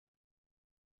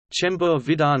Chembur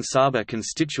Vidhan Sabha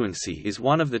constituency is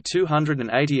one of the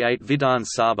 288 Vidhan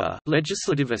Sabha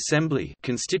Legislative Assembly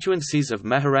constituencies of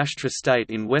Maharashtra state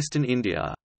in western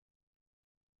India.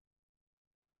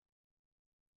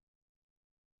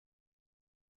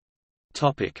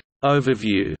 Topic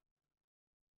Overview.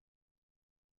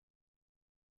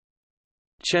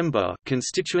 Chembur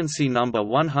constituency number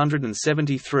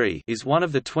 173 is one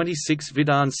of the 26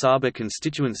 Vidhan Sabha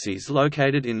constituencies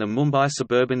located in the Mumbai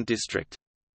suburban district.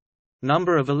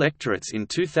 Number of electorates in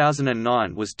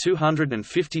 2009 was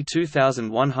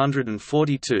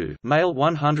 252,142, male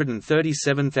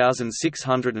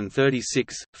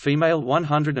 137,636, female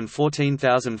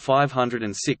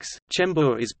 114,506.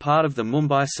 Chembur is part of the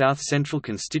Mumbai South Central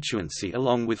constituency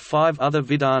along with 5 other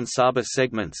Vidhan Sabha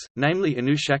segments, namely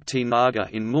Anushakti Nagar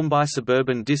in Mumbai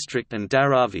suburban district and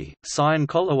Dharavi, Sion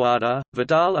Kolawada,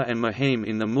 Vidala and Mahim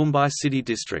in the Mumbai city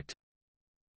district.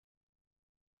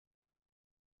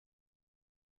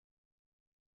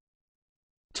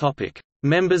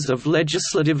 Members of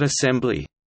Legislative Assembly.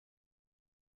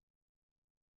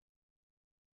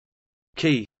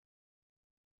 Key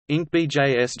Inc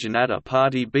BJS Janata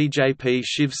Party BJP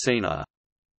Shiv Sena.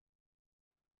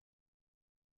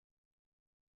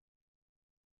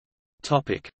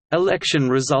 Election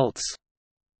results.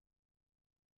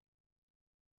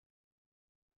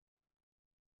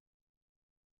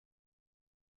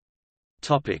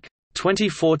 Topic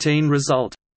 2014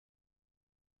 result.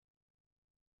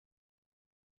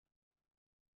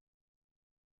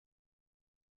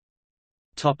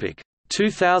 Topic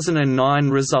 2009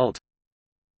 result.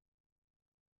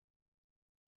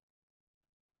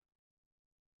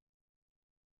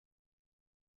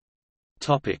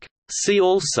 Topic See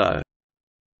also.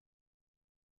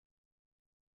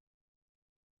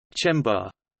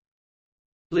 Chembur.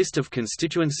 List of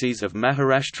constituencies of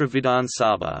Maharashtra Vidhan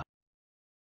Sabha.